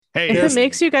Hey, If it There's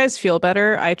makes you guys feel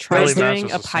better, I tried Billy doing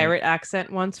Mathis a a saint. pirate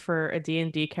accent once for a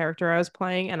D&D character I was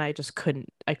playing, and I just couldn't.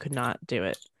 I could not do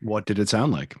it. what did it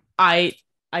sound like? I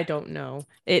I don't know.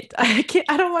 I can't.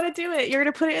 I don't want to do it. You're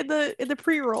gonna put it in the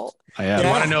pre-roll. I Do you am.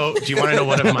 want to All know? Do you want to know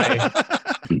one of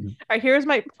my? right, here's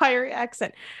my pirate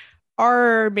accent.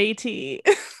 Our matey.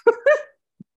 It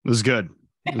was good.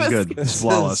 It It was was good. It's This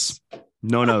flawless. is.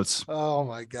 No notes Oh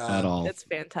my at God. all. It's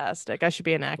fantastic. I should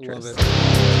be an I love actress. it.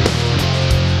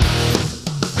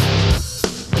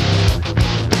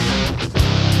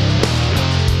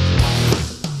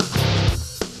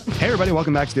 Hey, everybody.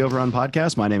 Welcome back to the Overrun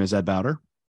Podcast. My name is Ed Bowder.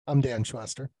 I'm Dan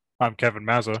Schwester. I'm Kevin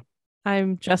Mazza.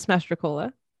 I'm Jess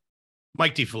Mastrocola.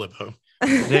 Mike DiFilippo.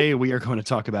 Today, we are going to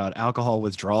talk about alcohol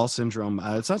withdrawal syndrome.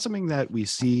 It's not something that we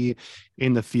see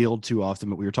in the field too often,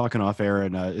 but we were talking off air,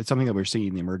 and it's something that we're seeing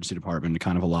in the emergency department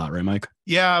kind of a lot, right, Mike?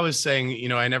 Yeah, I was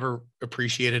saying, I never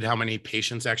appreciated how many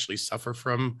patients actually suffer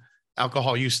from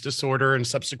alcohol use disorder and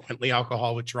subsequently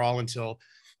alcohol withdrawal until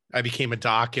I became a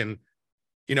doc. And,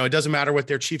 it doesn't matter what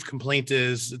their chief complaint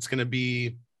is. It's going to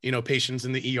be, patients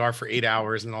in the ER for 8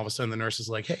 hours. And all of a sudden the nurse is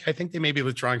like, hey, I think they may be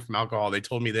withdrawing from alcohol. They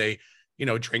told me they,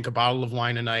 drink a bottle of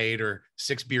wine a night or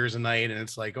 6 beers a night. And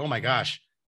it's like, oh my gosh,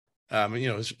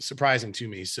 it's surprising to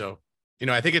me. So,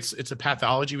 I think it's a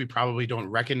pathology we probably don't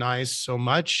recognize so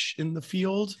much in the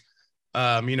field.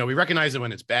 We recognize it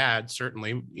when it's bad,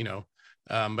 certainly,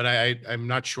 but I'm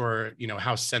not sure,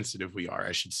 how sensitive we are,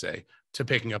 I should say, to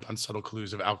picking up on subtle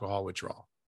clues of alcohol withdrawal.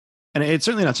 And it's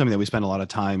certainly not something that we spend a lot of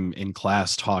time in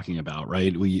class talking about,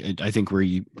 right? I think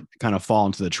we kind of fall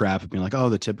into the trap of being like, oh,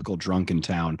 the typical drunk in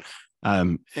town.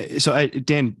 Dan,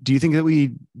 do you think that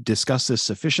we discuss this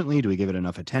sufficiently? Do we give it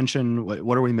enough attention?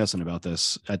 What are we missing about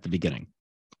this at the beginning?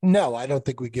 No, I don't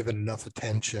think we give it enough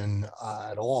attention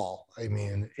at all. I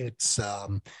mean, it's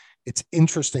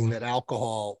interesting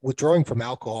that withdrawing from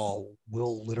alcohol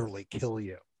will literally kill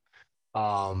you.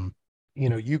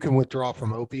 You can withdraw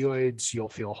from opioids, you'll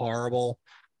feel horrible.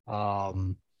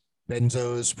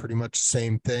 Benzos, pretty much the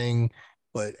same thing,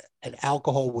 but an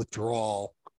alcohol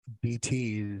withdrawal,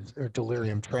 BTs or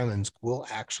delirium tremens, will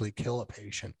actually kill a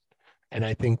patient. And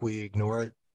I think we ignore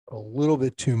it a little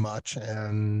bit too much.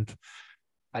 And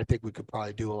I think we could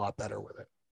probably do a lot better with it.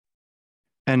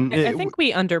 And I think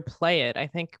we underplay it. I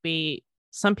think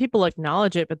some people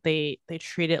acknowledge it, but they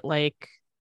treat it like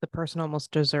the person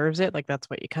almost deserves it. Like that's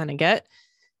what you kind of get.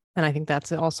 And I think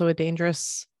that's also a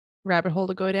dangerous rabbit hole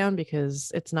to go down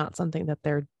because it's not something that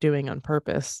they're doing on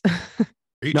purpose. Are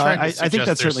you no, trying to I think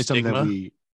that's suggest certainly something that stigma?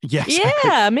 yes.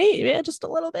 Yeah, maybe just a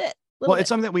little bit. Well, it's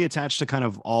something that we attach to kind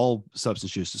of all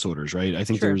substance use disorders, right? I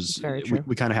think True. It's very true.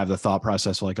 we kind of have the thought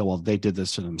process like, oh, well, they did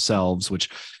this to themselves, which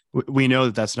we know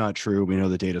that that's not true. We know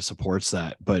the data supports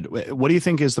that. But what do you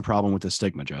think is the problem with the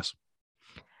stigma, Jess?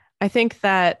 I think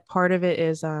that part of it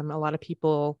is a lot of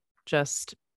people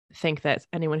just think that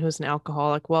anyone who's an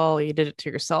alcoholic, well, you did it to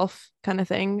yourself kind of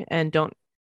thing, and don't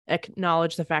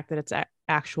acknowledge the fact that it's an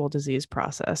actual disease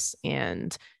process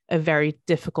and a very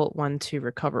difficult one to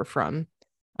recover from.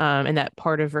 And that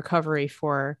part of recovery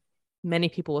for many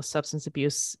people with substance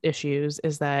abuse issues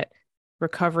is that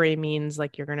recovery means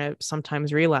like you're going to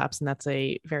sometimes relapse. And that's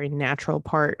a very natural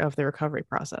part of the recovery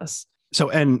process. So,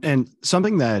 and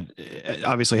something that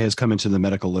obviously has come into the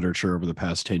medical literature over the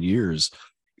past 10 years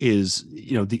is,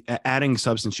 the adding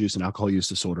substance use and alcohol use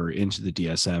disorder into the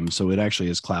DSM. So it actually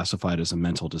is classified as a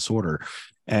mental disorder,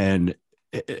 and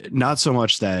not so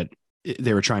much that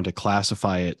they were trying to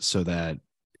classify it so that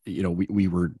we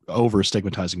were over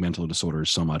stigmatizing mental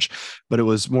disorders so much, but it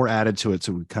was more added to it.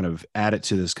 So we kind of add it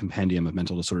to this compendium of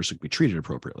mental disorders so it could be treated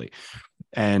appropriately.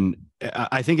 And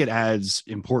I think it adds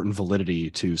important validity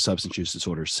to substance use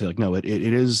disorders. So like, no, it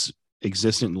is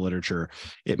existent in the literature.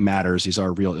 It matters. These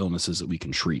are real illnesses that we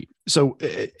can treat. So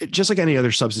just like any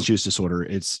other substance use disorder,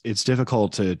 it's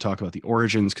difficult to talk about the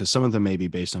origins because some of them may be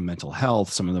based on mental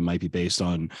health. Some of them might be based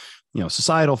on,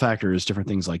 societal factors, different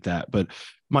things like that. But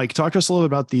Mike, talk to us a little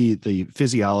bit about the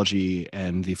physiology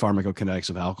and the pharmacokinetics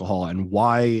of alcohol and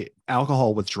why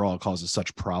alcohol withdrawal causes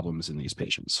such problems in these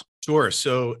patients. Sure.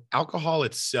 So alcohol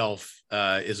itself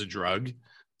is a drug.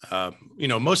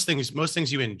 Most things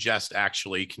you ingest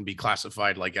actually can be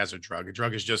classified like as a drug. A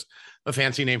drug is just a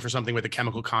fancy name for something with a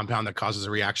chemical compound that causes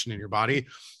a reaction in your body.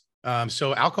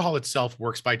 So alcohol itself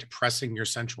works by depressing your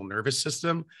central nervous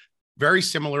system, very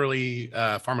similarly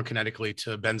pharmacokinetically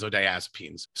to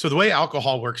benzodiazepines. So the way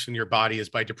alcohol works in your body is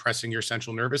by depressing your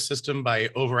central nervous system by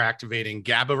overactivating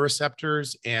GABA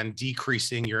receptors and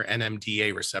decreasing your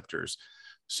NMDA receptors.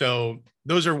 So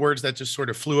those are words that just sort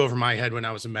of flew over my head when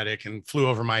I was a medic and flew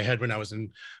over my head when I was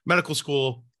in medical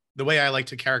school. the way I like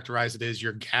to characterize it is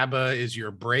your GABA is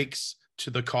your brakes to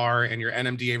the car, and your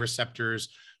NMDA receptors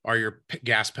are your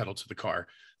gas pedal to the car.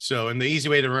 So, and the easy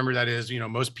way to remember that is,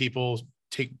 most people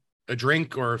take a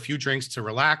drink or a few drinks to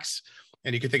relax.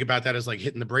 And you can think about that as like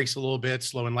hitting the brakes a little bit,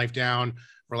 slowing life down,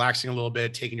 relaxing a little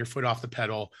bit, taking your foot off the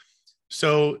pedal.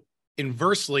 So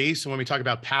inversely, so when we talk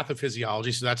about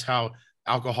pathophysiology, so that's how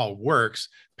alcohol works.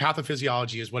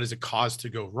 Pathophysiology is what does it cause to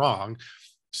go wrong?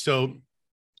 So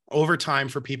over time,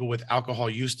 for people with alcohol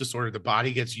use disorder, the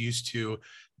body gets used to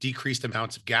decreased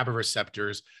amounts of GABA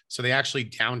receptors. So they actually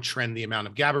downtrend the amount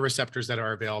of GABA receptors that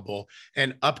are available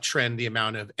and uptrend the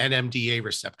amount of NMDA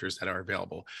receptors that are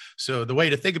available. So the way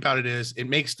to think about it is it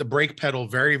makes the brake pedal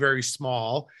very, very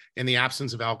small in the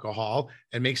absence of alcohol,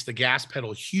 and makes the gas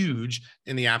pedal huge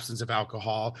in the absence of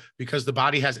alcohol, because the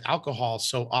body has alcohol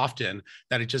so often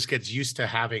that it just gets used to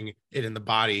having it in the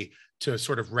body to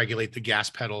sort of regulate the gas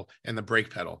pedal and the brake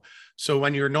pedal. So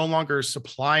when you're no longer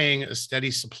supplying a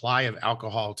steady supply of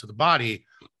alcohol to the body,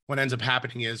 what ends up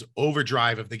happening is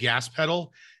overdrive of the gas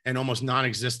pedal and almost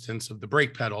non-existence of the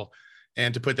brake pedal.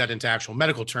 And to put that into actual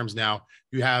medical terms now,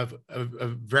 you have a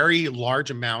very large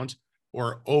amount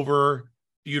or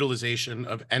overutilization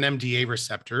of NMDA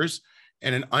receptors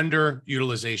and an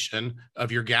underutilization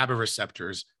of your GABA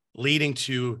receptors, leading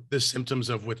to the symptoms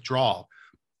of withdrawal.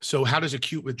 So how does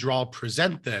acute withdrawal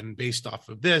present then based off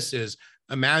of this is,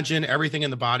 imagine everything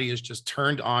in the body is just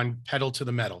turned on pedal to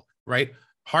the metal, right?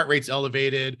 Heart rate's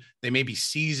elevated. They may be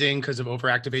seizing because of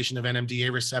overactivation of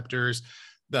NMDA receptors.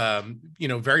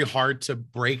 Very hard to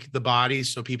break the body.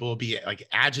 So people will be like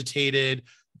agitated,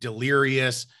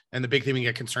 delirious. And the big thing we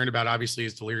get concerned about obviously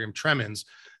is delirium tremens.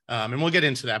 And we'll get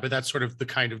into that, but that's sort of the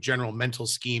kind of general mental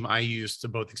scheme I use to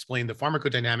both explain the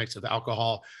pharmacodynamics of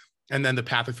alcohol and then the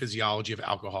pathophysiology of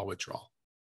alcohol withdrawal.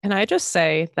 Can I just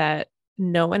say that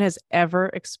no one has ever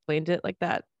explained it like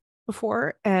that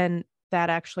before, and that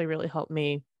actually really helped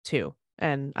me too.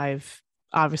 And I've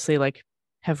obviously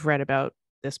have read about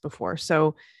this before,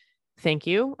 so thank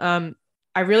you. I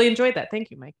really enjoyed that.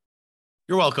 Thank you, Mike.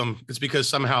 You're welcome. It's because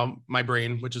somehow my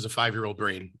brain, which is a 5-year-old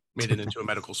brain, made it into a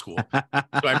medical school.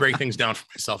 So I break things down for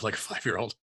myself like a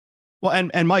 5-year-old. Well,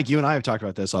 and Mike, you and I have talked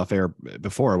about this off air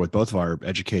before with both of our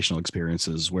educational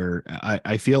experiences, where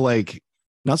I feel like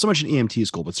not so much in EMT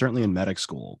school, but certainly in medic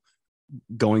school,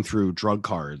 going through drug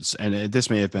cards, and this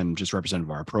may have been just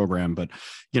representative of our program, but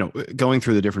going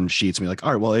through the different sheets and be like,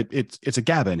 all right, well, it's a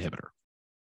GABA inhibitor.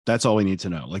 That's all we need to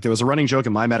know. Like, there was a running joke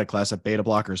in my medic class that beta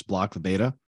blockers block the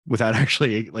beta, without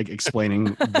actually explaining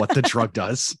what the drug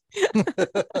does.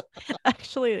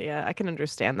 Actually, yeah, I can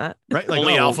understand that. Right?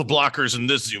 Only alpha blockers in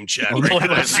this Zoom chat. Right?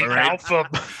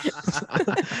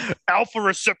 Alpha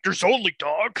receptors only,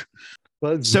 dog.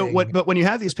 But when you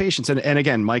have these patients, and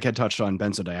again, Mike had touched on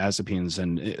benzodiazepines,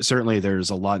 and certainly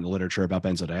there's a lot in the literature about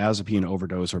benzodiazepine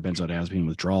overdose or benzodiazepine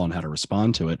withdrawal and how to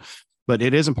respond to it. But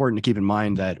it is important to keep in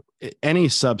mind that any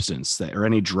substance or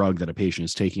any drug that a patient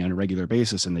is taking on a regular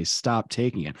basis and they stop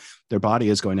taking it, their body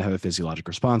is going to have a physiologic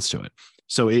response to it.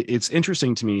 So it's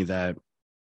interesting to me that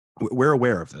we're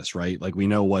aware of this, right? Like, we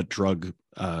know what drug,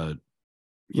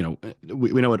 we know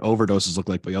what overdoses look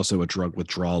like, but we also know what drug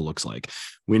withdrawal looks like.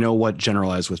 We know what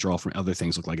generalized withdrawal from other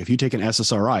things look like. If you take an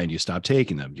SSRI and you stop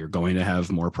taking them, you're going to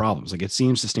have more problems. Like, it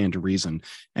seems to stand to reason.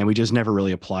 And we just never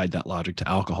really applied that logic to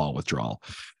alcohol withdrawal.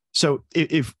 So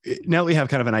if now that we have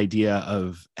kind of an idea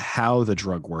of how the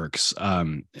drug works,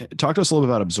 talk to us a little bit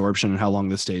about absorption and how long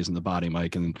this stays in the body,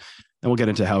 Mike, and then we'll get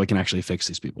into how we can actually fix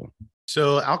these people.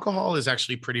 So alcohol is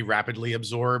actually pretty rapidly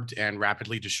absorbed and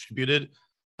rapidly distributed.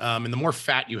 And the more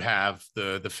fat you have,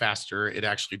 the faster it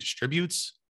actually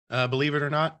distributes, believe it or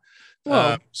not.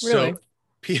 Whoa, really?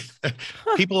 So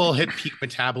people hit peak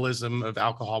metabolism of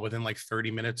alcohol within like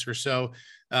 30 minutes or so.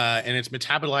 And it's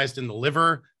metabolized in the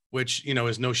liver, which,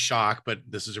 is no shock, but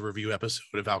this is a review episode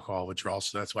of alcohol withdrawal,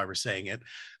 so that's why we're saying it.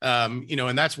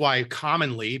 And that's why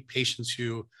commonly patients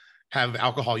who have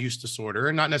alcohol use disorder,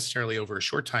 and not necessarily over a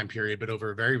short time period, but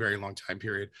over a very, very long time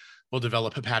period, will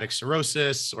develop hepatic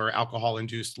cirrhosis or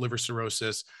alcohol-induced liver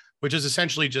cirrhosis, which is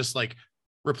essentially just like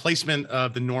replacement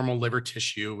of the normal liver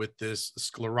tissue with this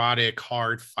sclerotic,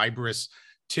 hard, fibrous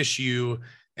tissue.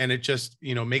 And it just,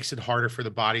 makes it harder for the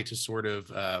body to sort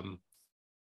of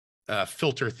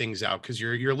filter things out, because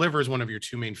your liver is one of your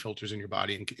two main filters in your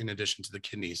body, in addition to the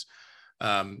kidneys.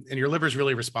 And your liver is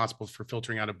really responsible for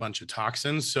filtering out a bunch of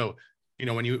toxins. So,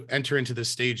 when you enter into this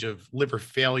stage of liver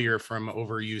failure from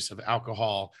overuse of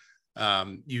alcohol,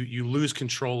 you lose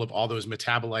control of all those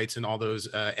metabolites and all those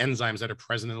enzymes that are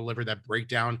present in the liver that break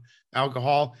down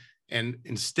alcohol. And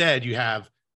instead, you have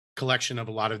collection of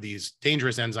a lot of these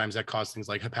dangerous enzymes that cause things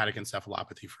like hepatic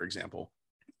encephalopathy, for example.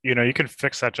 You can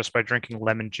fix that just by drinking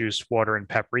lemon juice, water, and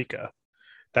paprika.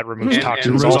 That removes And- toxins.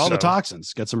 and Removes also. all the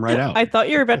toxins, gets them right out. I thought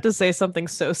you were about to say something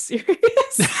so serious.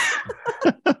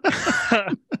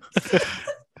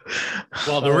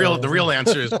 Well, the real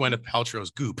answer is Gwyneth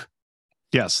Paltrow's goop.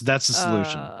 Yes, that's the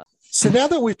solution. So now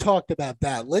that we've talked about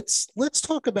that, let's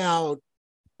talk about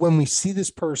when we see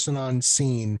this person on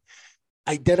scene,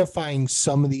 identifying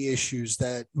some of the issues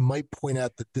that might point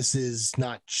out that this is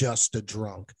not just a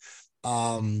drunk.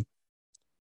 One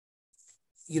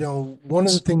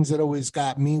of the things that always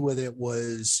got me with it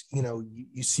was,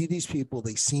 you see these people,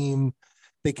 they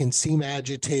can seem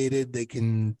agitated,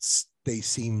 they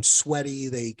seem sweaty,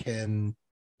 they can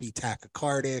be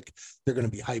tachycardic, they're going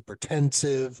to be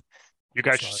hypertensive. You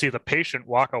guys should see the patient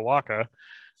waka waka.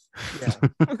 Yeah.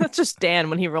 That's just Dan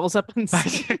when he rolls up and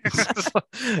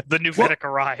The new medic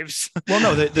arrives. Well,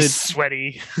 no, the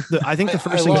sweaty. I think the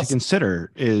first thing to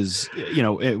consider is,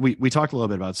 we talked a little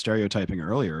bit about stereotyping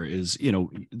earlier, is,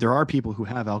 there are people who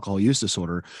have alcohol use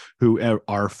disorder who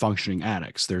are functioning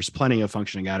addicts. There's plenty of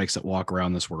functioning addicts that walk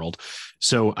around this world.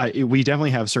 So we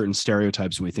definitely have certain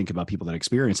stereotypes when we think about people that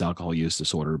experience alcohol use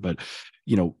disorder. But,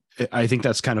 I think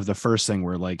that's kind of the first thing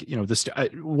where, like,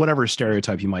 whatever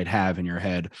stereotype you might have in your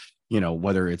head,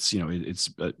 whether it's, it's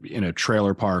in a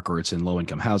trailer park or it's in low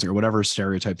income housing or whatever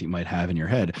stereotype that you might have in your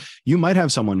head, you might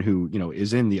have someone who,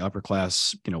 is in the upper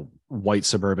class, white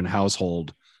suburban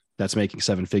household that's making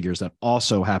seven figures that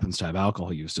also happens to have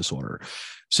alcohol use disorder.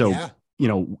 So,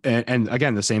 and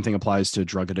again, the same thing applies to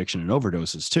drug addiction and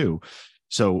overdoses too.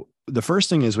 So the first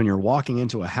thing is, when you're walking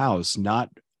into a house, not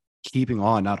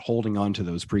holding on to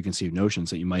those preconceived notions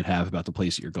that you might have about the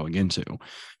place that you're going into.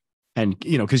 And,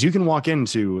 because you can walk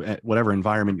into whatever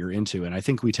environment you're into. And I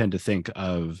think we tend to think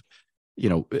of, I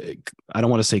don't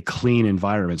want to say clean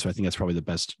environments, but I think that's probably the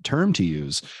best term to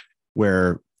use,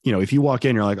 where, if you walk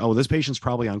in, you're like, oh, this patient's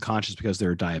probably unconscious because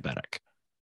they're diabetic,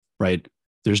 right?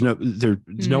 There's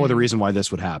no other reason why this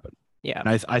would happen. Yeah.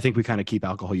 And I think we kind of keep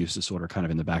alcohol use disorder kind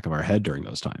of in the back of our head during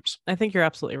those times. I think you're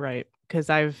absolutely right, because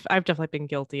I've definitely been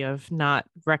guilty of not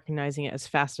recognizing it as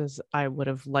fast as I would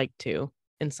have liked to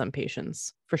in some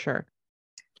patients, for sure.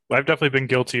 I've definitely been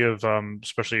guilty of,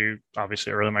 especially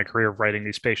obviously early in my career, writing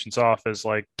these patients off as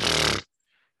like,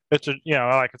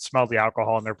 I could smell the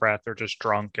alcohol in their breath. They're just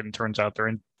drunk, and turns out they're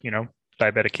in,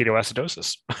 diabetic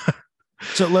ketoacidosis.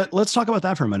 So let's talk about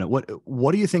that for a minute.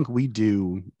 What do you think we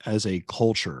do as a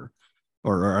culture,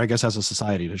 or I guess as a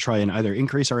society, to try and either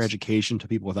increase our education to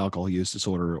people with alcohol use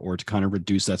disorder, or to kind of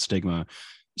reduce that stigma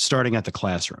starting at the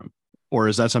classroom? Or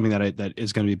is that something that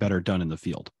is going to be better done in the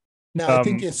field? No, I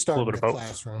think it starts in the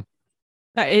classroom.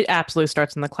 It absolutely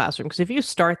starts in the classroom, because if you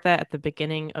start that at the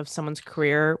beginning of someone's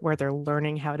career where they're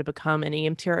learning how to become an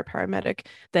EMT or a paramedic,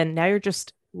 then now you're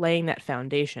just laying that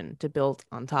foundation to build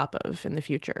on top of in the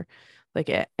future. Like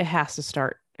it has to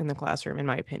start in the classroom, in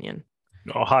my opinion.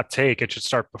 A hot take. It should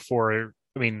start before.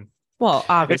 Well,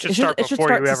 obviously, it should start before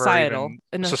you ever societal,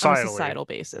 even on a societal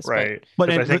basis, right?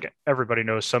 But I think everybody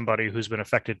knows somebody who's been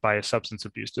affected by a substance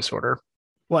abuse disorder.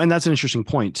 Well, and that's an interesting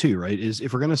point too, right? Is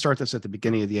if we're going to start this at the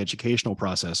beginning of the educational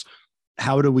process,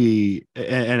 how do we?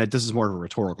 And this is more of a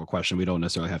rhetorical question. We don't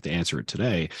necessarily have to answer it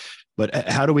today, but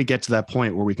how do we get to that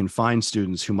point where we can find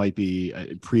students who might be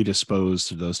predisposed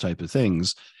to those type of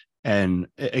things, and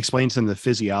explain to them the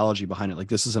physiology behind it? Like,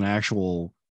 this is an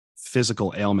actual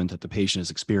physical ailment that the patient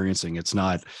is experiencing. It's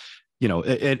not,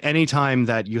 at any time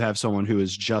that you have someone who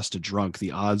is just a drunk,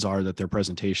 the odds are that their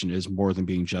presentation is more than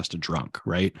being just a drunk,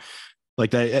 right? Like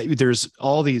that, there's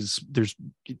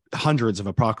hundreds of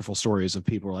apocryphal stories of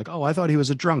people who are like, oh, I thought he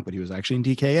was a drunk, but he was actually in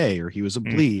DKA, or he was a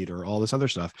bleed, or all this other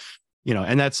stuff,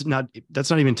 and that's not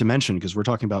even to mention, because we're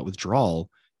talking about withdrawal,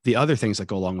 the other things that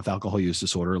go along with alcohol use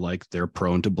disorder, like they're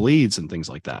prone to bleeds and things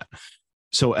like that.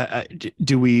 So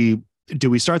do we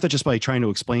start that just by trying to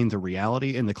explain the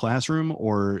reality in the classroom,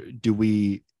 or do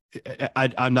we?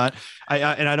 I'm not.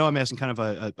 And I know I'm asking kind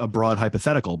of a broad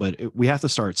hypothetical, but we have to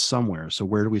start somewhere. So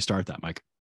where do we start that, Mike?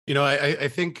 I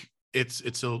think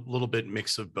it's a little bit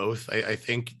mix of both. I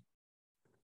think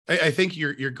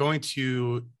you're going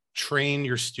to train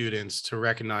your students to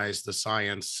recognize the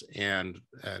science and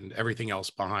everything else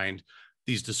behind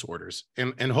these disorders,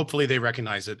 and hopefully they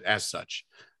recognize it as such.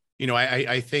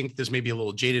 I think this may be a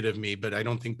little jaded of me, but I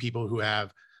don't think people who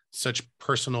have such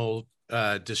personal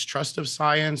distrust of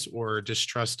science or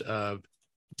distrust of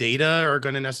data are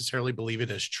going to necessarily believe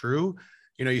it as true.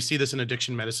 You see this in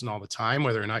addiction medicine all the time,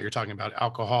 whether or not you're talking about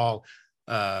alcohol,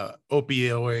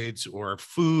 opioids, or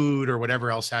food, or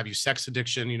whatever else have you, sex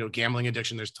addiction, gambling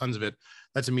addiction. There's tons of it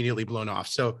that's immediately blown off.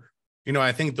 So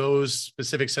I think those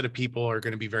specific set of people are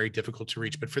going to be very difficult to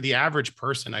reach. But for the average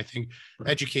person, I think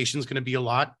education is going to be a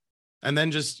lot. And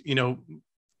then just,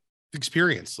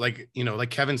 experience, like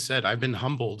Kevin said, I've been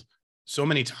humbled so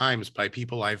many times by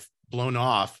people I've blown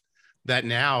off that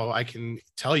now I can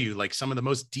tell you, like, some of the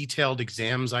most detailed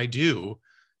exams I do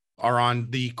are on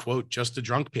the quote, just a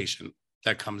drunk patient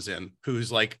that comes in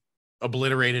who's like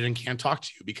obliterated and can't talk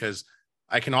to you, because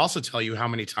I can also tell you how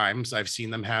many times I've seen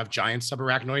them have giant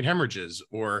subarachnoid hemorrhages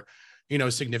or,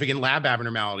 significant lab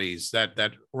abnormalities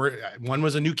or one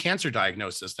was a new cancer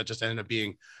diagnosis that just ended up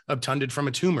being obtunded from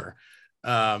a tumor.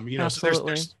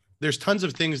 So there's tons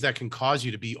of things that can cause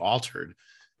you to be altered.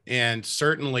 And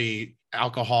certainly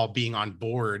alcohol being on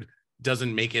board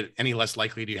doesn't make it any less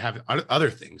likely to have other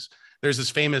things. There's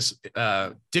this famous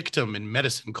dictum in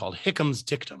medicine called Hickham's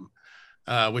dictum,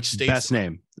 which states best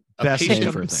name for a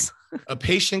thing. A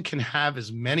patient can have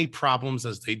as many problems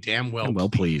as they damn well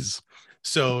please.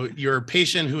 So your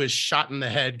patient who is shot in the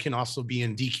head can also be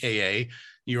in DKA.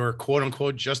 Your quote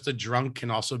unquote just a drunk can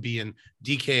also be in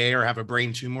DKA or have a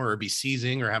brain tumor or be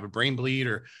seizing or have a brain bleed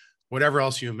or whatever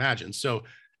else you imagine. So,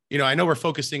 I know we're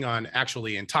focusing on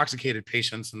actually intoxicated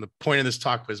patients, and the point of this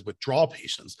talk was withdrawal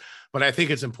patients, but I think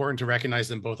it's important to recognize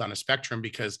them both on a spectrum,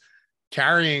 because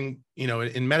carrying,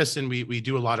 in medicine, we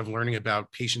do a lot of learning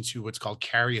about patients who what's called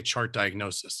carry a chart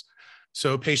diagnosis.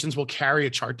 So patients will carry a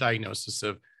chart diagnosis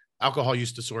of alcohol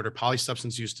use disorder,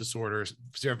 polysubstance use disorders,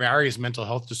 various mental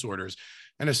health disorders.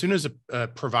 And as soon as a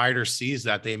provider sees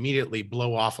that, they immediately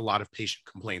blow off a lot of patient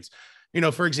complaints.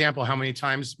 For example, how many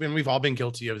times, and we've all been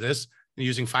guilty of this,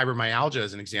 using fibromyalgia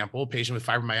as an example, a patient with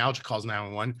fibromyalgia calls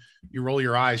 911, you roll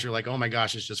your eyes, you're like, oh my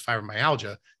gosh, it's just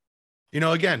fibromyalgia.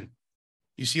 Again,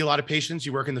 you see a lot of patients,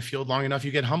 you work in the field long enough, you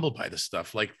get humbled by this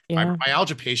stuff. Like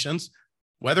fibromyalgia patients,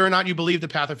 whether or not you believe the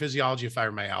pathophysiology of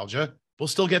fibromyalgia, will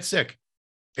still get sick.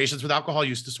 Patients with alcohol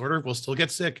use disorder will still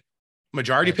get sick.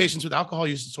 Majority of patients with alcohol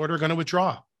use disorder are going to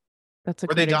withdraw. That's a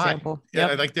great example.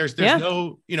 Yeah, like there's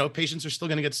no, patients are still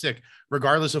going to get sick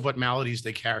regardless of what maladies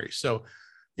they carry. So,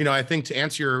 I think to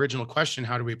answer your original question,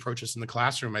 how do we approach this in the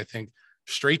classroom? I think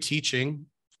straight teaching,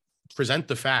 present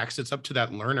the facts. It's up to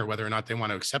that learner whether or not they want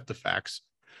to accept the facts.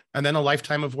 And then a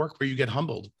lifetime of work where you get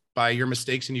humbled by your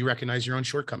mistakes and you recognize your own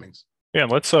shortcomings. Yeah,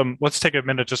 let's take a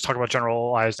minute to just talk about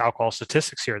generalized alcohol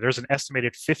statistics here. There's an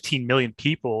estimated 15 million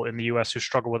people in the U.S. who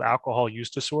struggle with alcohol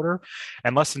use disorder,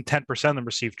 and less than 10% of them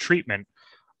receive treatment.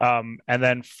 And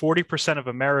then 40% of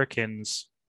Americans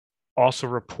also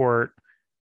report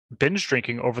binge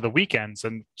drinking over the weekends,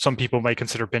 and some people may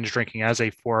consider binge drinking as a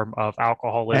form of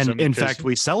alcoholism. And in fact,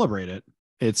 we celebrate it.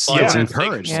 It's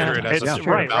encouraged.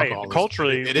 Right.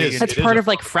 Culturally, it is. It's part of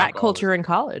like frat culture in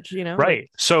college, Right.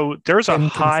 So there's a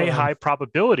high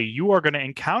probability you are going to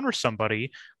encounter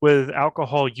somebody with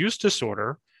alcohol use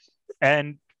disorder,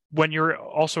 and when you're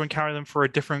also encountering them for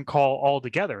a different call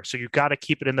altogether. So you've got to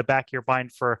keep it in the back of your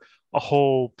mind for a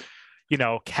whole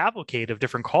cavalcade of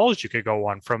different calls you could go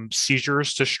on, from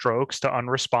seizures to strokes to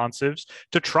unresponsives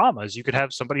to traumas. You could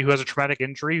have somebody who has a traumatic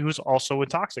injury who's also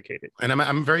intoxicated. And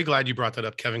I'm very glad you brought that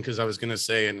up, Kevin, because I was going to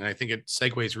say, and I think it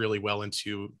segues really well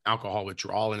into alcohol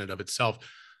withdrawal in and of itself.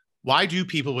 Why do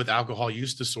people with alcohol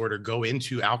use disorder go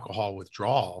into alcohol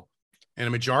withdrawal? And a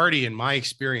majority, in my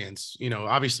experience,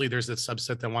 obviously there's that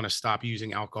subset that want to stop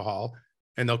using alcohol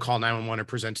and they'll call 911 or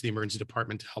present to the emergency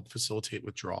department to help facilitate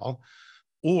withdrawal.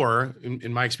 Or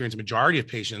in my experience, a majority of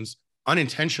patients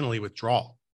unintentionally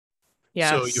withdraw. Yes.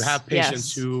 So you have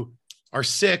patients who are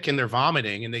sick and they're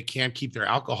vomiting and they can't keep their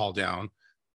alcohol down.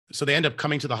 So they end up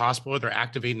coming to the hospital, they're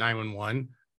activate 911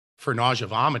 for nausea,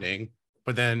 vomiting,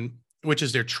 but then, which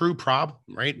is their true problem,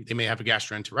 right? They may have a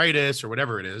gastroenteritis or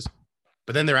whatever it is,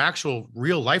 but then their actual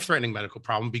real life-threatening medical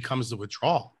problem becomes the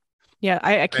withdrawal. Yeah,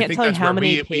 I can't tell you how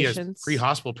many patients. We as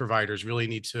pre-hospital providers really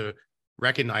need to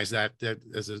recognize that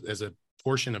as a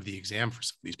portion of the exam for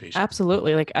some of these patients.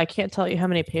 Absolutely. Like, I can't tell you how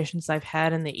many patients I've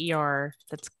had in the ER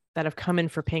that have come in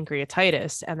for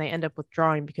pancreatitis and they end up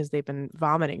withdrawing because they've been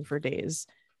vomiting for days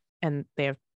and they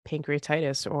have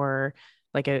pancreatitis or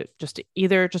like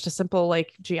either a simple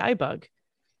like GI bug.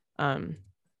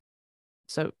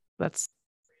 So that's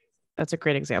a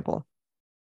great example.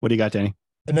 What do you got, Danny?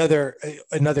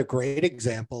 Another great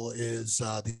example is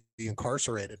the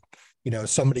incarcerated.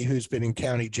 Somebody who's been in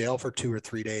county jail for 2 or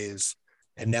 3 days,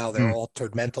 and now they're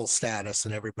altered mental status,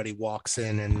 and everybody walks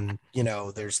in, and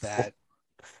there's that,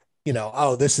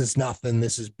 oh, this is nothing,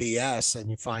 this is BS,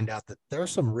 and you find out that there's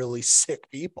some really sick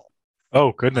people.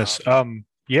 Oh goodness.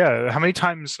 Yeah. How many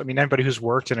times? I mean, anybody who's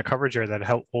worked in a coverage area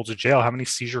that holds a jail, how many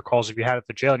seizure calls have you had at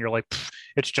the jail? And you're like,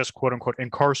 it's just quote unquote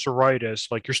incarceritis.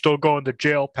 Like, you're still going to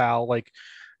jail, pal. Like,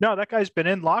 No, that guy's been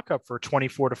in lockup for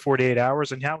 24 to 48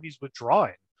 hours, and now he's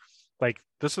withdrawing. Like,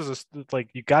 this is like,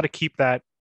 you got to keep that.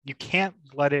 You can't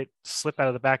let it slip out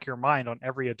of the back of your mind on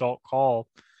every adult call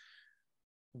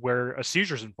where a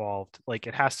seizure's involved. Like,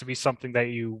 it has to be something that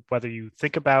you, whether you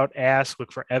think about, ask,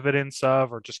 look for evidence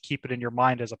of, or just keep it in your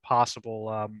mind as a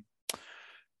possible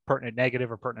pertinent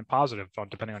negative or pertinent positive,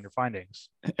 depending on your findings.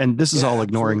 And this is all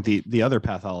ignoring the other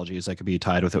pathologies that could be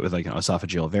tied with it, with like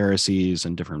esophageal varices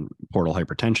and different portal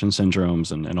hypertension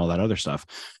syndromes and all that other stuff.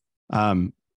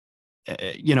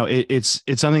 It's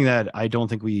something that I don't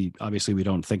think we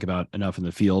don't think about enough in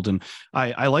the field. And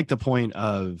I like the point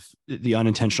of the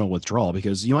unintentional withdrawal,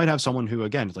 because you might have someone who,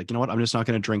 again, is like, you know what, I'm just not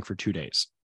going to drink for 2 days.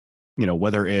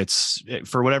 Whether it's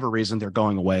for whatever reason they're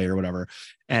going away or whatever,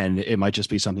 and it might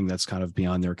just be something that's kind of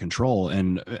beyond their control.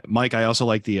 And Mike, I also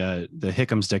like the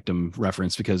Hickham's dictum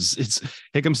reference, because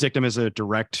Hickham's dictum is a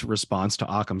direct response to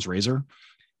Occam's razor.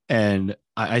 And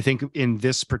I think in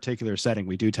this particular setting,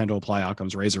 we do tend to apply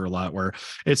Occam's razor a lot, where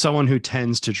it's someone who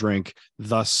tends to drink,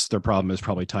 thus their problem is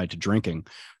probably tied to drinking.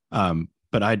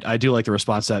 But I do like the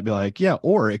response to that, be like, yeah,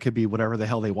 or it could be whatever the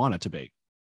hell they want it to be.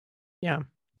 Yeah.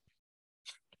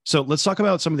 So let's talk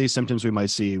about some of these symptoms we might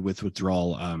see with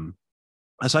withdrawal.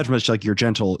 Aside from just like your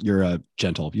general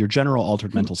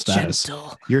altered mental status,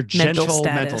 your gentle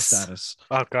mental status.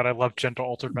 Oh God, I love gentle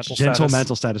altered mental status. Gentle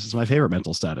mental status is my favorite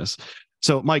mental status.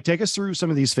 So Mike, take us through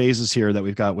some of these phases here that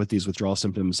we've got with these withdrawal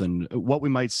symptoms, and what we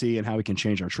might see and how we can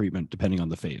change our treatment depending on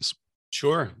the phase.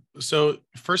 Sure. So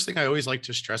first thing I always like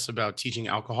to stress about teaching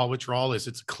alcohol withdrawal is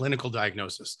it's a clinical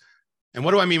diagnosis. And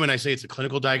what do I mean when I say it's a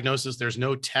clinical diagnosis? There's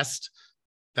no test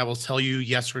that will tell you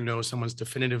yes or no, someone's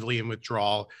definitively in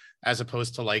withdrawal, as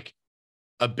opposed to like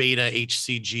a beta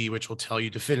HCG, which will tell you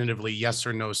definitively yes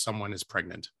or no, someone is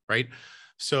pregnant, right?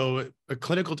 So a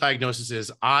clinical diagnosis is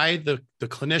the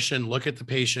clinician, look at the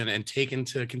patient and take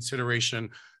into consideration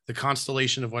the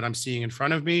constellation of what I'm seeing in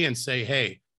front of me and say,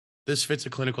 hey, this fits a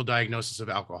clinical diagnosis of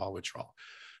alcohol withdrawal.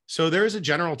 So there is a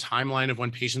general timeline of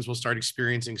when patients will start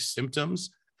experiencing symptoms.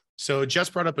 So Jess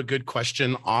brought up a good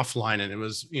question offline, and it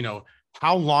was,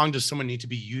 how long does someone need to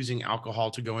be using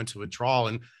alcohol to go into withdrawal?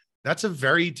 And that's a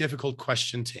very difficult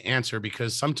question to answer,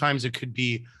 because sometimes it could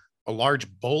be a large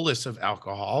bolus of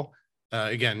alcohol.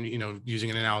 Again,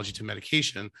 using an analogy to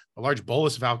medication, a large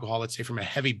bolus of alcohol, let's say from a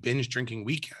heavy binge drinking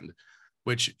weekend,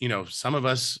 which, some of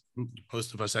us,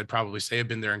 most of us, I'd probably say, have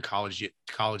been there in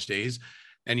college days.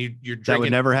 And you're drinking. That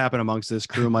would never happen amongst this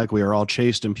crew, Mike. We are all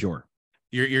chaste and pure.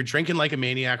 You're drinking like a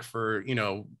maniac for,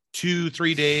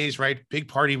 2-3 days, right? Big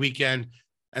party weekend.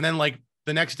 And then like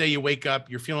the next day you wake up,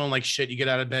 you're feeling like shit. You get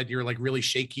out of bed, you're like really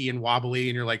shaky and wobbly.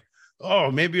 And you're like, oh,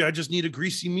 maybe I just need a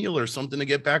greasy meal or something to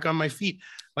get back on my feet.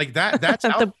 Like that's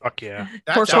fuck yeah.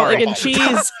 That's pork and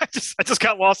cheese. I just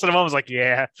got lost in a moment. I was like,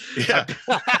 yeah.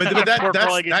 But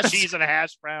that's cheese and a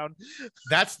hash brown.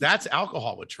 That's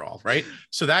alcohol withdrawal, right?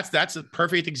 So that's a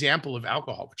perfect example of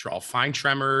alcohol withdrawal. Fine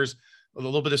tremors, a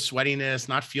little bit of sweatiness,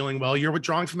 not feeling well. You're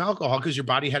withdrawing from alcohol because your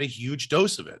body had a huge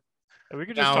dose of it. We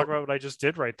could just talk about what I just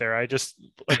did right there.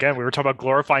 Again, we were talking about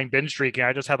glorifying binge drinking.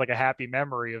 I just had like a happy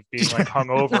memory of being like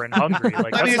hungover and hungry.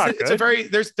 Like, that's not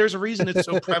good. There's a reason it's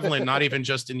so prevalent, not even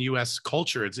just in US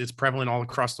culture. It's prevalent all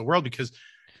across the world, because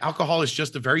alcohol is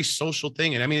just a very social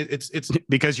thing. And I mean, it's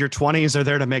because your 20s are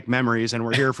there to make memories, and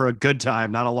we're here for a good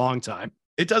time, not a long time.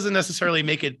 It doesn't necessarily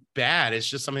make it bad. It's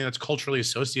just something that's culturally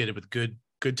associated with good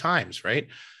times, right?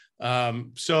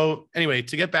 So anyway,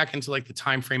 to get back into like the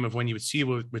time frame of when you would see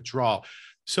withdrawal.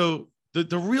 So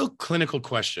the real clinical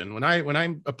question when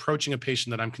I'm approaching a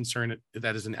patient that I'm concerned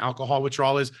that is an alcohol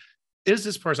withdrawal is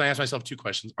this person, I ask myself two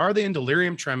questions. Are they in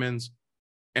delirium tremens,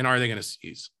 and are they going to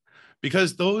seize?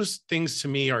 Because those things to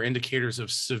me are indicators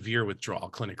of severe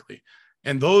withdrawal clinically.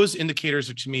 And those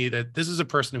indicators are to me that this is a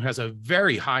person who has a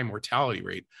very high mortality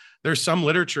rate. There's some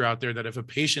literature out there that if a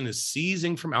patient is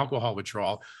seizing from alcohol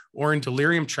withdrawal or in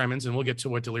delirium tremens, and we'll get to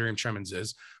what delirium tremens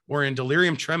is, or in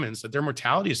delirium tremens, that their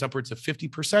mortality is upwards of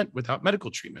 50% without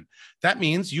medical treatment. That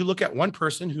means you look at one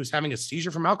person who's having a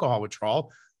seizure from alcohol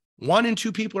withdrawal, 1 in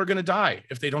 2 people are going to die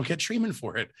if they don't get treatment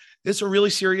for it. It's a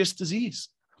really serious disease.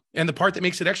 And the part that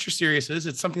makes it extra serious is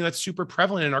it's something that's super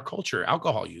prevalent in our culture,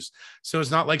 alcohol use. So it's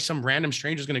not like some random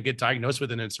stranger is going to get diagnosed with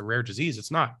it and it's a rare disease.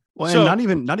 It's not. Well, so,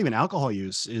 and not even alcohol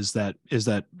use is that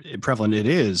prevalent. It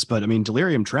is, but I mean,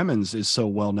 delirium tremens is so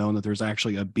well known that there's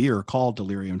actually a beer called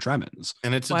delirium tremens,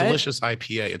 and it's a delicious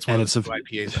IPA. It's one of the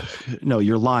IPAs. No,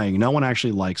 you're lying. No one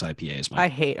actually likes IPAs, Mike. I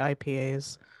hate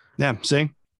IPAs. Yeah,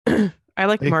 see, I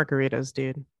like margaritas,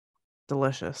 dude.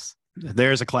 Delicious.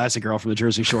 There's a classic girl from the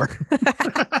Jersey Shore.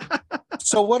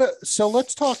 So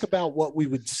let's talk about what we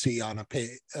would see on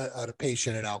a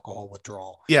patient at alcohol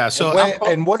withdrawal. Yeah. So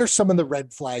and what are some of the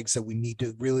red flags that we need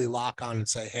to really lock on and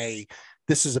say, hey,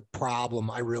 this is a problem.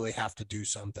 I really have to do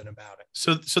something about it.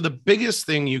 So the biggest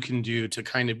thing you can do to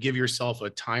kind of give yourself a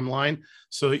timeline.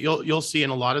 So you'll see in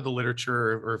a lot of the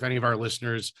literature, or if any of our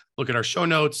listeners look at our show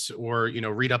notes or,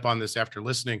 read up on this after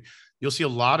listening, you'll see a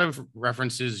lot of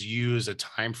references use a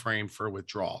time frame for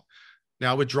withdrawal.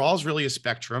 Now, withdrawal is really a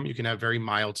spectrum. You can have very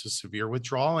mild to severe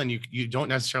withdrawal, and you don't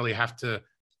necessarily have to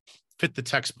fit the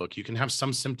textbook. You can have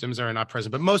some symptoms that are not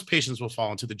present, but most patients will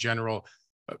fall into the general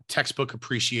textbook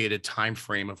appreciated time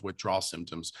frame of withdrawal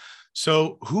symptoms.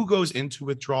 So who goes into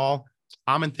withdrawal?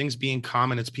 Common things being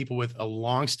common, it's people with a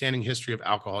long-standing history of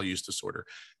alcohol use disorder,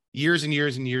 years and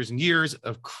years and years and years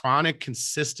of chronic,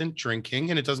 consistent drinking.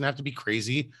 And it doesn't have to be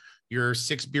crazy. You're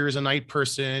 6 beers a night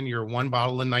person, you're 1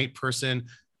 bottle a night person.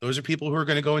 Those are people who are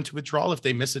going to go into withdrawal if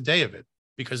they miss a day of it,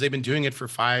 because they've been doing it for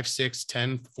 5, 6,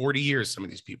 10, 40 years, some of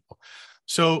these people.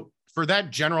 So for that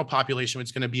general population,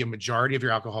 it's going to be a majority of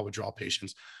your alcohol withdrawal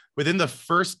patients. Within the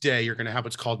first day, you're going to have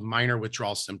what's called minor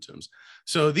withdrawal symptoms.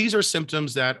 So these are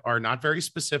symptoms that are not very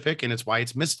specific, and it's why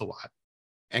it's missed a lot.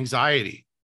 Anxiety,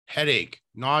 headache,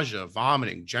 nausea,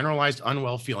 vomiting, generalized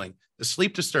unwell feeling, the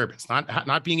sleep disturbance,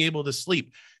 not being able to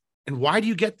sleep. And why do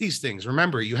you get these things?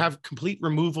 Remember, you have complete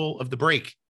removal of the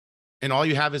brake, and all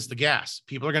you have is the gas.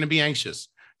 People are going to be anxious.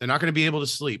 They're not going to be able to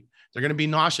sleep. They're going to be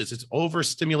nauseous. It's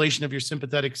overstimulation of your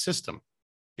sympathetic system.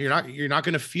 You're not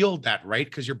going to feel that, right?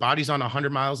 Because your body's on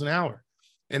 100 miles an hour.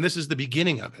 And this is the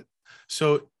beginning of it.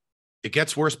 So it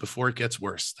gets worse before it gets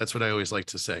worse. That's what I always like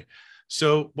to say.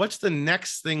 So what's the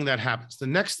next thing that happens? The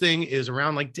next thing is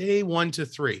around like day 1 to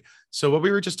 3. So what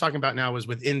we were just talking about now was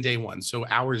within day 1. So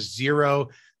hours 0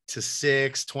 to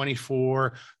 6,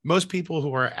 24. Most people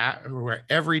who are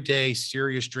everyday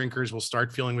serious drinkers will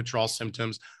start feeling withdrawal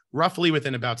symptoms roughly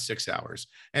within about 6 hours.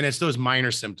 And it's those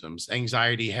minor symptoms,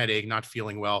 anxiety, headache, not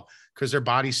feeling well, because their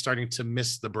body's starting to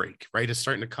miss the brake, right? It's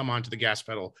starting to come onto the gas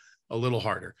pedal a little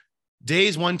harder.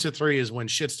 Days 1 to 3 is when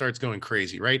shit starts going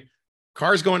crazy, right?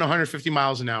 Car's going 150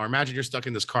 miles an hour. Imagine you're stuck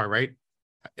in this car, right?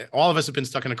 All of us have been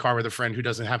stuck in a car with a friend who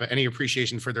doesn't have any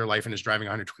appreciation for their life and is driving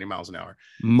 120 miles an hour.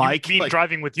 Mike,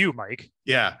 driving with you, Mike.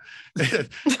 Yeah.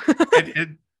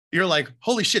 and you're like,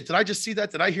 holy shit, did I just see that?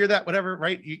 Did I hear that? Whatever,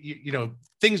 right? You know,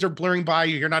 things are blurring by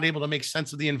you. You're not able to make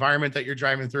sense of the environment that you're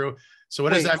driving through. So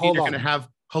what does that mean? You're going to have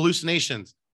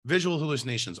hallucinations, visual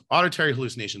hallucinations, auditory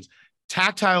hallucinations,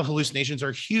 tactile hallucinations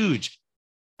are huge.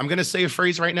 I'm going to say a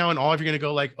phrase right now, and all of you are going to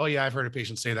go like, oh yeah, I've heard a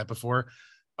patient say that before.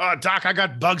 Oh, doc, I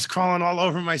got bugs crawling all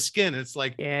over my skin. It's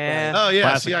like, yeah. Oh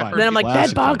yeah. See, then I'm like,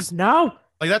 bed bugs, no.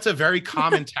 Like that's a very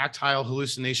common tactile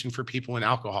hallucination for people in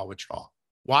alcohol withdrawal.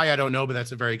 Why, I don't know, but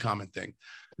that's a very common thing.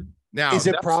 Now, is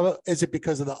it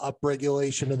because of the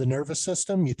upregulation of the nervous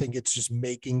system? You think it's just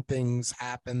making things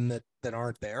happen that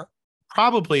aren't there?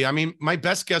 Probably. I mean, my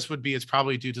best guess would be it's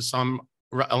probably due to some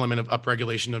element of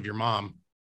upregulation of your mom.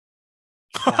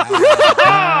 Oh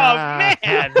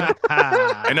man!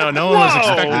 I know no one was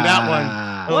expecting that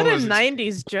one. What a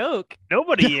 90s joke.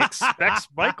 Nobody expects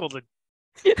Michael to.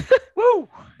 Woo!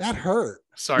 That hurt.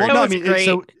 Sorry. Well, no, I mean, great.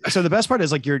 so the best part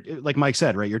is like like Mike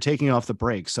said, right? You're taking off the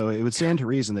brakes, so it would stand to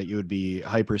reason that you would be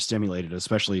hyperstimulated,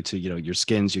 especially to your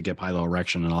skins. You get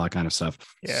piloerection and all that kind of stuff.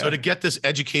 Yeah. So to get this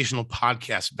educational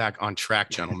podcast back on track,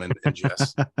 gentlemen and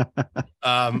Jess.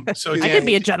 So I can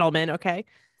be a gentleman, okay?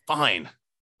 Fine.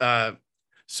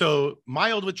 So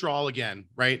mild withdrawal again,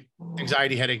 right?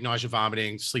 Anxiety, headache, nausea,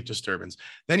 vomiting, sleep disturbance.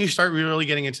 Then you start really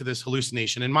getting into this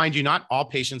hallucination. And mind you, not all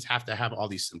patients have to have all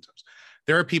these symptoms.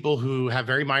 There are people who have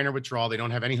very minor withdrawal. They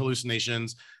don't have any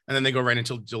hallucinations. And then they go right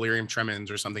into delirium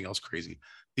tremens or something else crazy.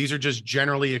 These are just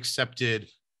generally accepted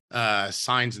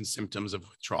signs and symptoms of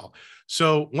withdrawal.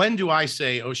 So when do I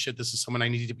say, oh shit, this is someone I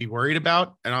need to be worried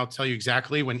about? And I'll tell you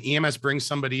exactly when EMS brings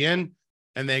somebody in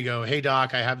and they go, hey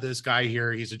doc, I have this guy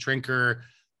here. He's a drinker.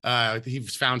 He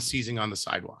was found seizing on the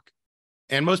sidewalk.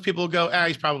 And most people go,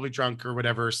 he's probably drunk or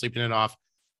whatever, sleeping it off.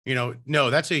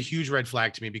 No, that's a huge red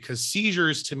flag to me because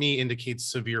seizures to me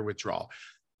indicates severe withdrawal.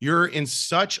 You're in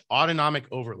such autonomic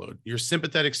overload. Your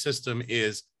sympathetic system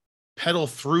is pedal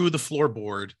through the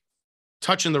floorboard,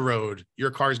 touching the road.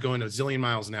 Your car's going a zillion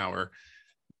miles an hour.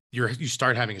 You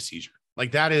start having a seizure.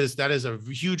 Like that is a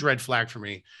huge red flag for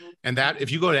me. And that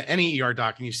if you go to any ER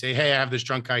doc and you say, hey, I have this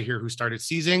drunk guy here who started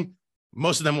seizing,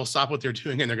 most of them will stop what they're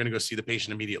doing and they're going to go see the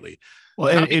patient immediately. Well,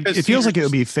 and it feels like it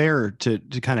would be fair to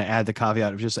kind of add the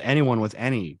caveat of just anyone with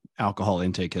any alcohol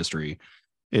intake history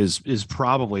is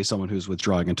probably someone who's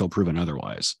withdrawing until proven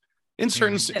otherwise. In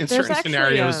certain There's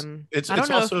scenarios, actually, it's I don't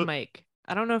know also if Mike.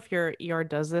 I don't know if your ER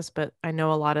does this, but I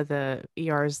know a lot of the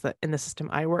ERs that in the system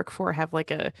I work for have like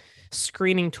a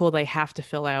screening tool they have to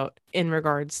fill out in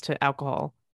regards to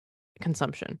alcohol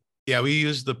consumption. Yeah, we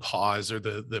use the pause or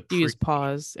You use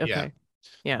pause. Okay.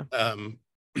 Yeah.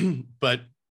 But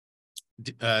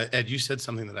Ed, you said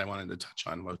something that I wanted to touch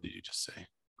on. What did you just say?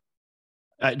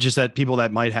 Just that people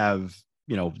that might have,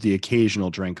 the occasional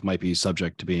drink might be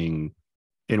subject to being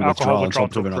in Alcohol withdrawal withdrawal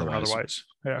until proven until proven otherwise.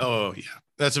 Yeah. Oh, yeah.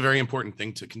 That's a very important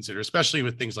thing to consider, especially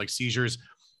with things like seizures.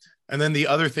 And then the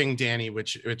other thing, Danny,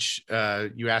 which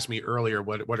you asked me earlier,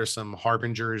 what are some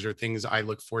harbingers or things I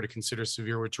look for to consider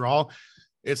severe withdrawal?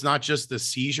 It's not just the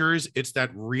seizures, it's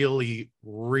that really,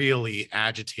 really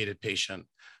agitated patient.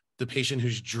 The patient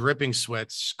who's dripping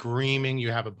sweat, screaming.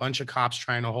 You have a bunch of cops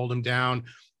trying to hold them down.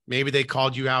 Maybe they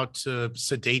called you out to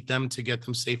sedate them to get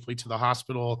them safely to the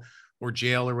hospital or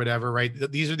jail or whatever, right?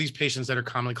 These are these patients that are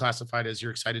commonly classified as your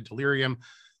excited delirium,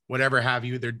 whatever have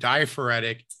you. They're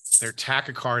diaphoretic, they're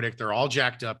tachycardic, they're all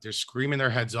jacked up, they're screaming their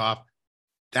heads off.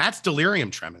 That's delirium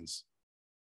tremens.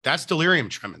 That's delirium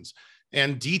tremens.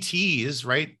 And DTs,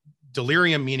 right?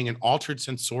 Delirium meaning an altered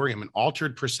sensorium, an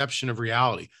altered perception of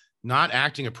reality, not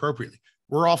acting appropriately.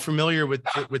 We're all familiar with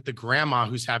the grandma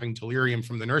who's having delirium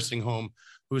from the nursing home,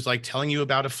 who's like telling you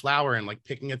about a flower and like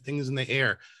picking at things in the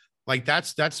air. Like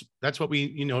that's what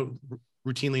we,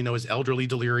 routinely know as elderly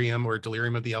delirium or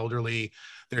delirium of the elderly.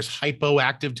 There's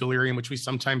hypoactive delirium, which we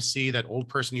sometimes see, that old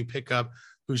person you pick up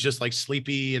who's just like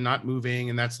sleepy and not moving.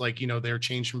 And that's like, they're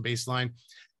changed from baseline.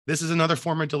 This is another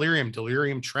form of delirium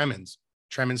tremens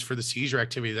for the seizure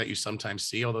activity that you sometimes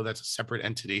see, although that's a separate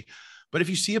entity. But if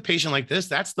you see a patient like this,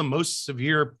 that's the most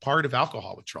severe part of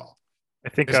alcohol withdrawal. I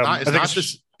think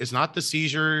it's not the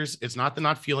seizures. It's not the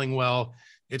not feeling well.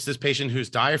 It's this patient who's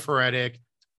diaphoretic.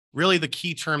 Really, the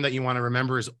key term that you want to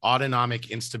remember is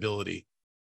autonomic instability.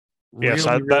 Yes,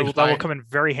 that will come in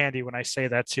very handy when I say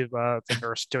that to the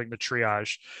nurse doing the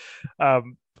triage.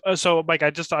 So, Mike, I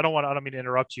don't mean to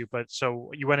interrupt you, but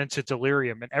so you went into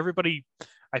delirium, and everybody,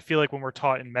 I feel like when we're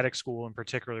taught in medic school, in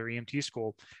particular EMT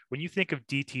school, when you think of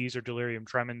DTs or delirium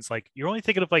tremens, like you're only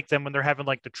thinking of like them when they're having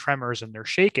like the tremors and they're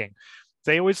shaking.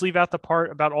 They always leave out the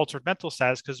part about altered mental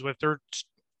status, because if they're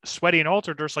sweaty and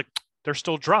altered, they're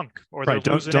still drunk, or they're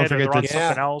losing it, or they're on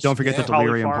something else. Don't forget the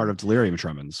delirium part of delirium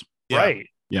tremens. Yeah. Right.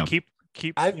 Yeah. Keep.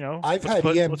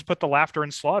 Let's put the laughter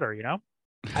in slaughter.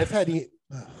 I've had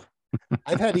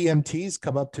EMTs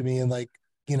come up to me and like,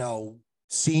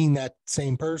 seeing that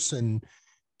same person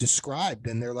described,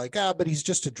 and they're like, but he's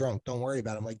just a drunk. Don't worry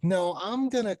about it. I'm like, no, I'm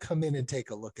going to come in and take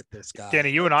a look at this guy.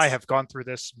 Danny, you and I have gone through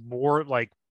this more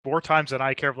times than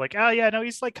I care. Of like, oh yeah, no,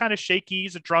 he's like kind of shaky.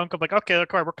 He's a drunk. I'm like, okay,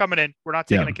 we're coming in. We're not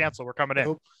taking a cancel. We're coming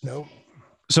in. Nope.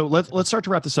 So let's start to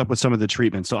wrap this up with some of the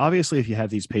treatments. So obviously, if you have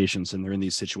these patients and they're in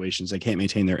these situations, they can't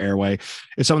maintain their airway,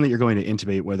 it's something that you're going to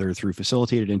intubate, whether through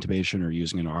facilitated intubation or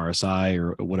using an RSI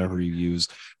or whatever you use.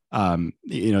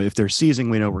 If they're seizing,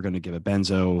 we know we're going to give a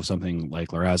benzo, something like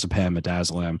lorazepam,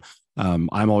 midazolam.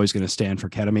 I'm always going to stand for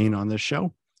ketamine on this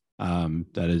show.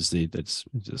 That's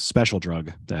a special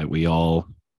drug that we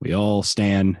all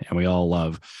stand and we all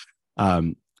love.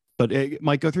 But it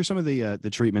might go through some of the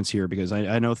treatments here, because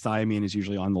I know thiamine is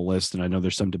usually on the list, and I know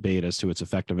there's some debate as to its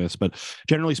effectiveness. But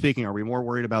generally speaking, are we more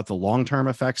worried about the long-term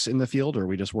effects in the field, or are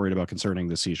we just worried about concerning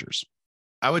the seizures?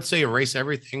 I would say erase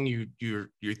everything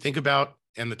you think about,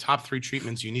 and the top 3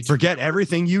 treatments you need to forget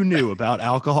everything you knew about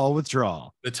alcohol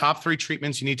withdrawal. The top 3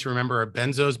 treatments you need to remember are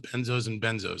benzos, and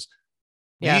benzos.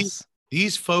 Yes.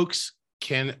 These folks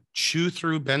can chew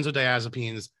through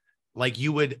benzodiazepines like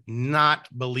you would not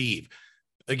believe.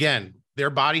 Again, their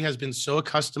body has been so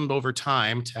accustomed over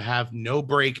time to have no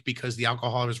break because the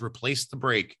alcohol has replaced the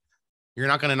break. You're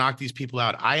not going to knock these people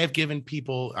out. I have given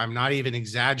people, I'm not even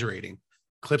exaggerating,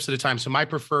 clips at a time. So my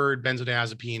preferred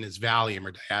benzodiazepine is Valium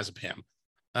or diazepam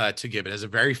to give it. It has a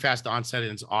very fast onset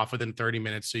and it's off within 30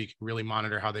 minutes. So you can really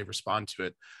monitor how they respond to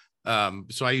it.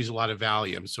 So I use a lot of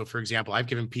Valium. So for example, I've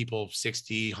given people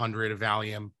 60, 100 of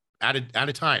Valium at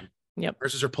a time. Yep.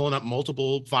 Nurses are pulling up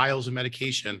multiple vials of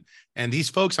medication. And these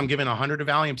folks I'm giving 100 of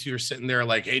Valium to are sitting there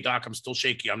like, hey, doc, I'm still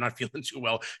shaky. I'm not feeling too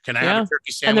well. Can I have a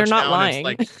turkey sandwich? And they're not now? lying.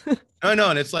 And it's like, no.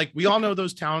 And it's like, we all know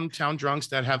those town drunks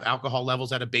that have alcohol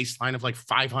levels at a baseline of like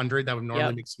 500 that would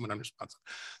normally make someone unresponsive.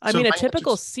 I mean, a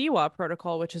typical CWA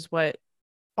protocol, which is what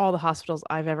all the hospitals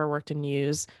I've ever worked in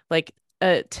use, like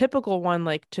a typical one,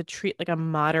 like to treat like a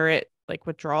moderate like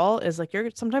withdrawal is like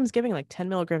you're sometimes giving like 10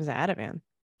 milligrams of Ativan.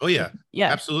 Oh yeah.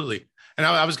 Yeah, absolutely. And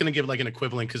I was going to give like an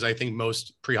equivalent because I think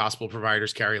most pre-hospital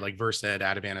providers carry like Versed,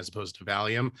 Ativan as opposed to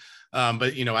Valium.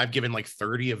 But I've given like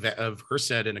 30 of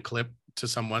Versed in a clip to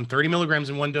someone, 30 milligrams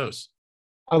in one dose.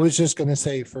 I was just going to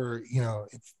say for,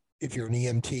 if you're an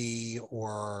EMT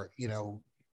or,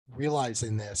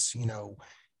 realizing this,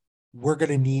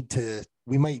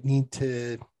 we might need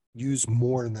to use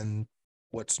more than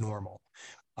what's normal.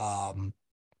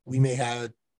 We may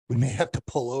have to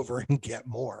pull over and get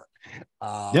more.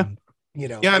 Yeah.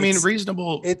 I mean,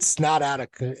 reasonable. It's not out of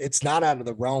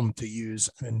the realm to use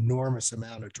an enormous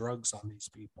amount of drugs on these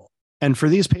people. And for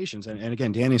these patients, and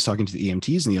again, Danny's talking to the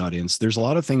EMTs in the audience, there's a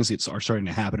lot of things that are starting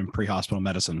to happen in pre-hospital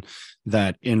medicine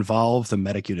that involve the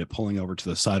medic unit pulling over to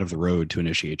the side of the road to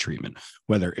initiate treatment,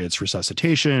 whether it's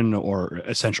resuscitation or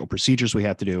essential procedures we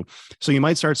have to do. So you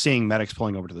might start seeing medics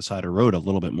pulling over to the side of the road a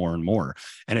little bit more and more.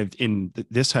 And if, in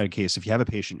this kind of case, if you have a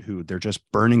patient who they're just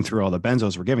burning through all the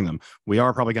benzos we're giving them, we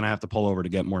are probably going to have to pull over to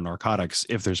get more narcotics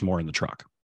if there's more in the truck.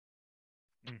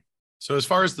 So as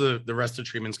far as the rest of the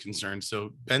treatment's concerned,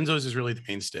 so benzos is really the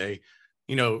mainstay.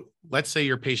 Let's say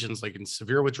your patient's like in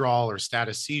severe withdrawal or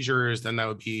status seizures, then that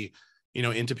would be,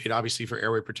 intubate obviously for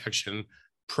airway protection.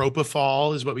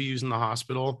 Propofol is what we use in the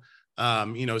hospital.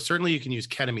 Certainly you can use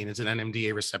ketamine. It's an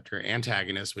NMDA receptor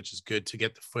antagonist, which is good to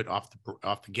get the foot off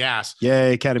the gas.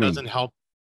 Yay, ketamine. It doesn't help.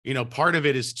 Part of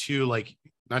it is too, like,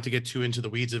 not to get too into the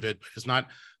weeds of it, but it's not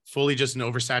fully just an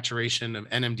oversaturation of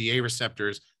NMDA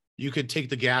receptors. You could take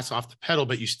the gas off the pedal,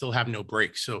 but you still have no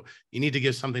brake. So you need to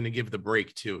give something to give the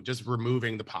brake to. Just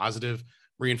removing the positive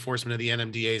reinforcement of the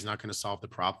NMDA is not going to solve the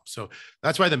problem. So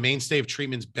that's why the mainstay of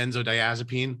treatment is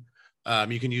benzodiazepine.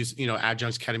 You can use,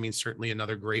 adjuncts. Ketamine, certainly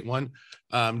another great one.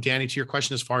 Danny, to your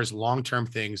question, as far as long-term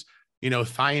things,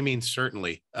 thiamine,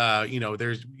 certainly,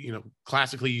 there's,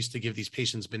 classically used to give these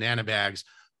patients banana bags.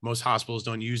 Most hospitals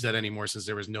don't use that anymore since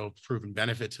there was no proven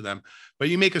benefit to them, but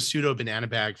you make a pseudo banana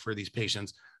bag for these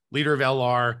patients. Liter of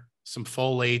LR, some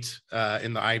folate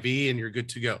in the IV, and you're good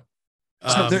to go.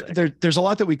 So there's a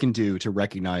lot that we can do to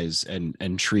recognize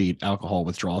and treat alcohol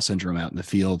withdrawal syndrome out in the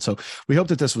field. So we hope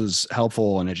that this was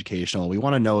helpful and educational. We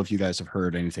want to know if you guys have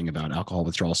heard anything about alcohol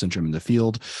withdrawal syndrome in the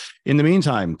field. In the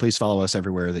meantime, please follow us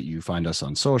everywhere that you find us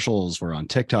on socials. We're on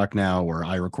TikTok now, where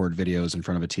I record videos in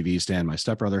front of a TV stand my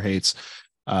stepbrother hates.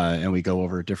 And we go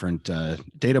over different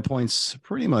data points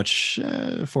pretty much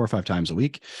 4 or 5 times a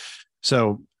week.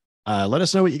 So let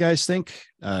us know what you guys think.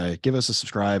 Give us a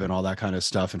subscribe and all that kind of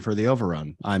stuff. And for the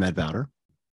overrun, I'm Ed Bowder.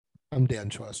 I'm Dan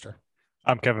Schwester.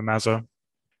 I'm Kevin Mazza.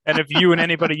 And if you and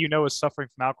anybody you know is suffering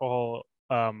from alcohol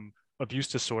abuse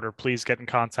disorder, please get in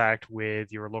contact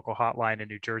with your local hotline in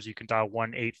New Jersey. You can dial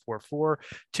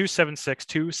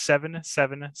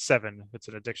 1-844-276-2777. It's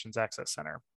an addictions access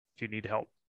center if you need help.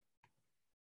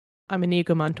 I'm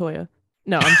Inigo Montoya.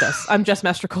 No, I'm Jess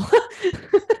Mestrical.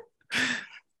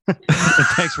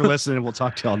 Thanks for listening. We'll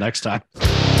talk to y'all next time.